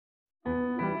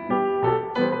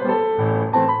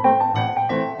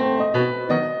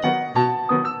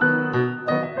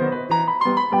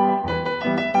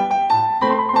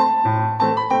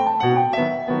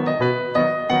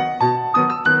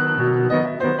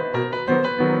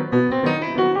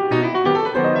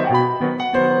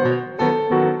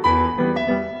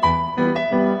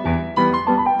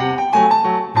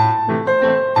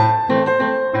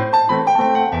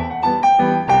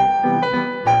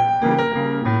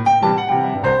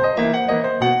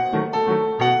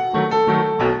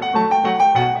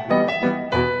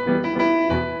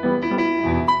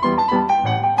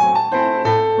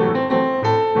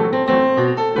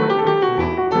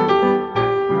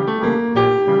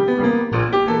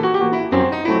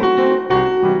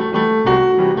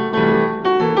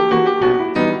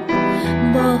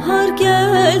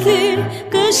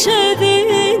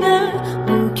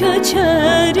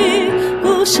köçeri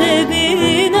kuş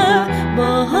evine,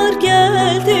 bahar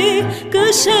geldi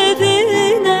kış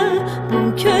evine.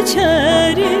 Bu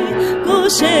köçeri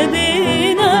kuş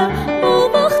evine,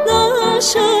 o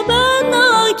vaxtdaşı ben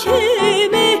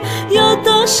kimi,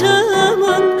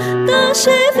 yaddaşımın daş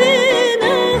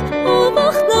evine. O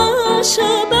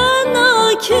vaxtdaşı ben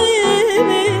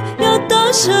kimi,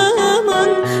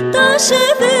 yaddaşımın daş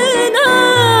evine.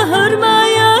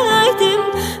 Hörməyəydim,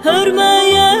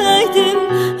 hörməyəydim,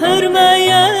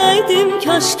 hörməyəydim,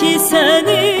 kaş ki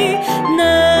səni.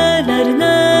 Nələr,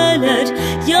 nələr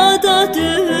yada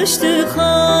düşdü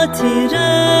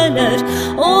xatirələr,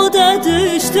 o da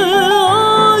düşdü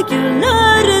o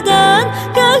günlərdən.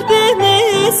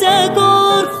 Qəlbimizə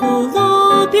qorxulu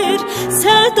bir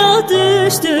səda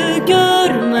düşdü,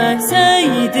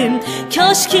 görməsəydim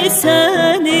kaş ki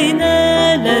səni.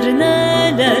 Nələr,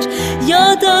 nələr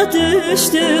yada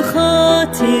düşdü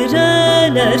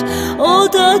xatirələr, o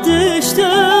da düşdü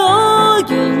o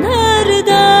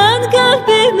günlərdən.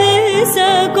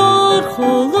 Qəlbimizə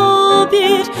qorxulu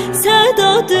bir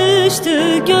səda düşdü,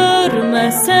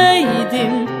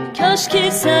 görməsəydim kaş ki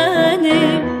səni.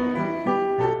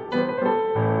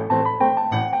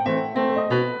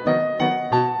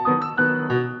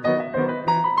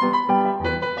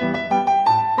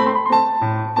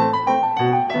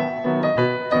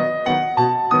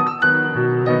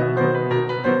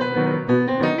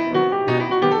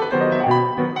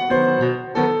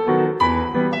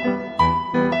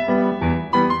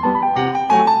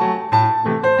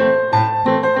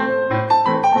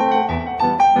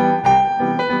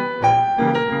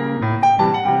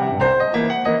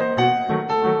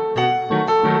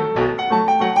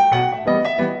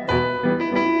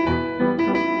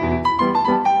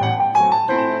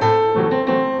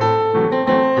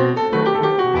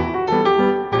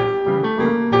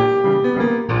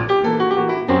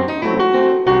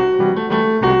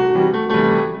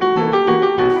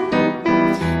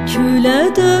 Külə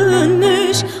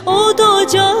dönmüş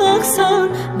odacaqsan,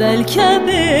 bəlkə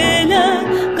belə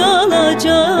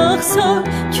qalacaqsan.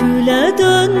 Külə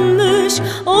dönmüş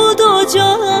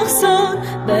odacaqsan,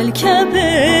 bəlkə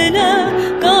belə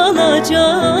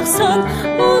qalacaqsan.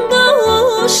 Onda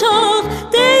uşaq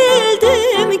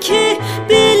deyildim ki,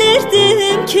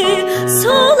 bilirdim ki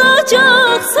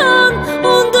solacaqsan.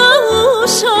 Onda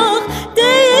uşaq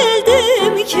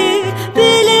deyildim ki,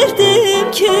 bilirdim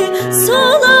ki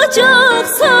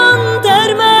solacaqsan.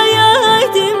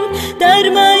 Dərməyəydim,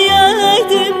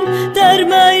 dərməyəydim,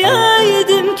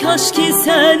 dərməyəydim, kaş ki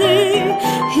səni.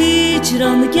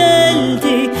 Hicran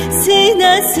gəldi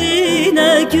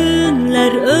sinəsinə,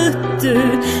 günlər ötdü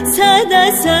sənə,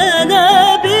 sənə.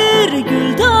 Bir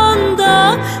güldanda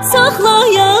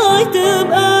saxlayaydım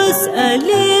öz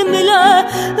əlimlə,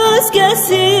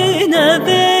 özgəsinə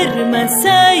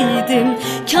verməsəydim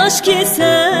kaş ki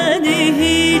səni.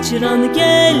 Hicran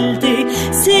gəldi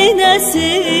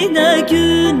sinəsinə,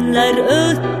 günlər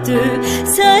ötdü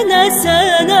sənə,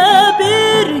 sənə.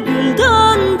 Bir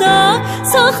güldanda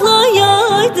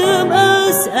saxlayaydım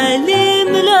öz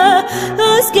əlimlə,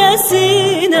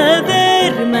 özgəsinə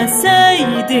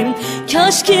verməsəydim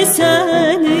kaş ki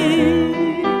səni.